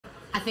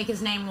think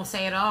his name will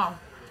say it all.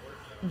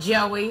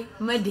 Joey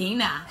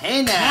Medina.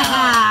 Hey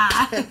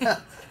now.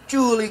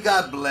 Julie,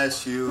 God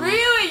bless you.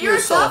 Really? You're a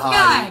so tough haughty.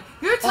 guy.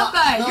 You're a tough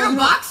guy. No, You're a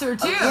boxer,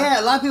 too.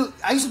 Yeah, a lot of people...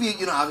 I used to be,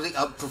 I was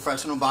a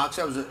professional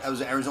boxer. I was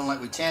an Arizona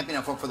lightweight champion.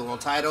 I fought for the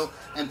world title.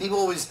 And people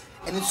always...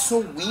 And it's so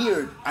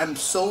weird. I'm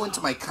so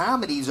into my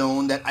comedy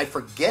zone that I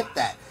forget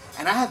that.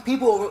 And I have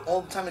people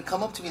all the time that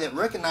come up to me that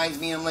recognize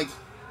me. And I'm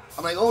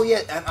like, oh,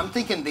 yeah. I'm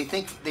thinking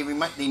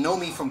they know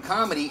me from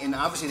comedy. And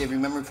obviously they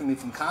remember me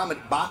from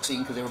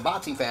boxing because they were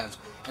boxing fans.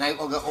 And I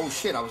go, oh,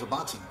 shit, I was a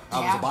boxer.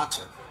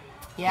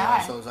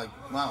 Yeah. So it was like,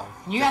 wow.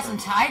 You got some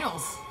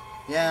titles.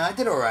 Yeah, I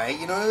did all right.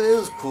 It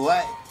was cool.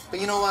 But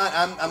you know what?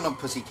 I'm a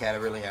pussycat. I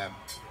really am.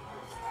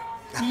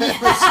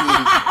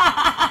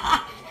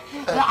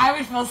 I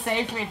would feel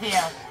safe with you.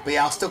 But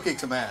yeah, I'll still kick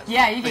some ass.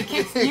 Yeah, you can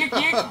kick, you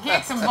can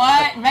kick some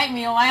butt, make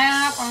me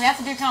laugh. I mean, that's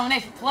a good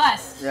combination.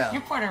 Plus,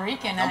 you're Puerto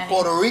Rican, honey. I'm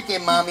Puerto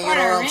Rican, mommy. Puerto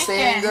you know what I'm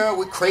saying, girl?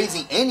 We're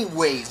crazy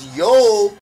anyways. Yo.